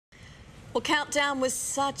Well, Countdown was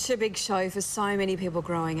such a big show for so many people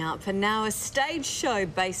growing up, and now a stage show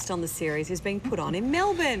based on the series is being put on in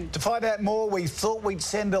Melbourne. To find out more, we thought we'd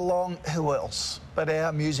send along who else but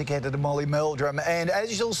our music editor, Molly Meldrum. And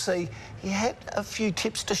as you'll see, he had a few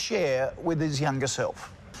tips to share with his younger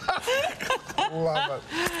self. Love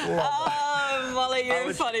it. Oh, Molly, you're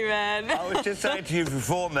a funny man. I was just saying to you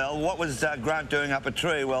before, Mel, what was Grant doing up a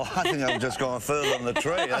tree? Well, I think I've just gone further on the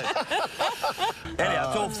tree. Anyhow,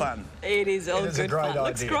 it's all fun. It is all good great fun. idea.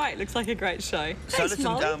 Looks great. Looks like a great show. So Thanks, listen,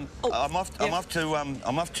 Molly. I'm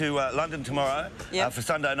off to London tomorrow for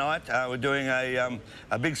Sunday night. We're doing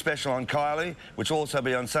a big special on Kylie, which will also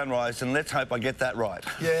be on Sunrise, and let's hope I get that right.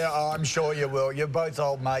 Yeah, I'm sure you will. You're both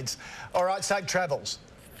old mates. All right, safe travels.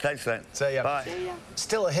 Thanks, mate. See ya. Bye. See ya.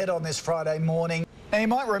 Still ahead on this Friday morning. Now, you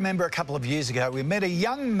might remember a couple of years ago, we met a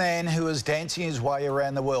young man who was dancing his way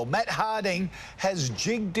around the world. Matt Harding has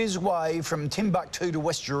jigged his way from Timbuktu to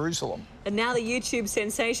West Jerusalem. And now the YouTube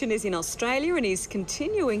sensation is in Australia, and he's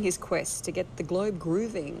continuing his quest to get the globe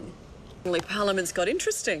grooving. Parliament's got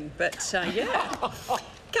interesting, but yeah.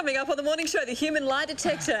 Coming up on the morning show, the human lie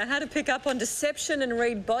detector, how to pick up on deception and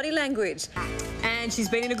read body language. And she's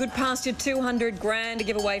been in a good pasture, 200 grand to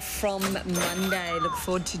give away from Monday. Look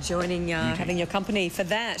forward to joining, having your company for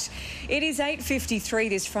that. It is 8:53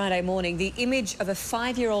 this Friday morning. The image of a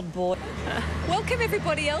 5-year-old boy. Welcome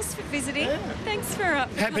everybody else for visiting. Yeah. Thanks for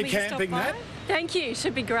Happy camping, Matt. Thank you.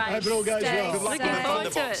 Should be great. Hope it all goes well. Good luck Looking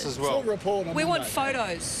forward to it. Full report on We want Monday.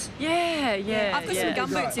 photos. Yeah. I've got some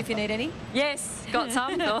gumboots if you need any. Yes, got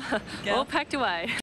some. All packed away.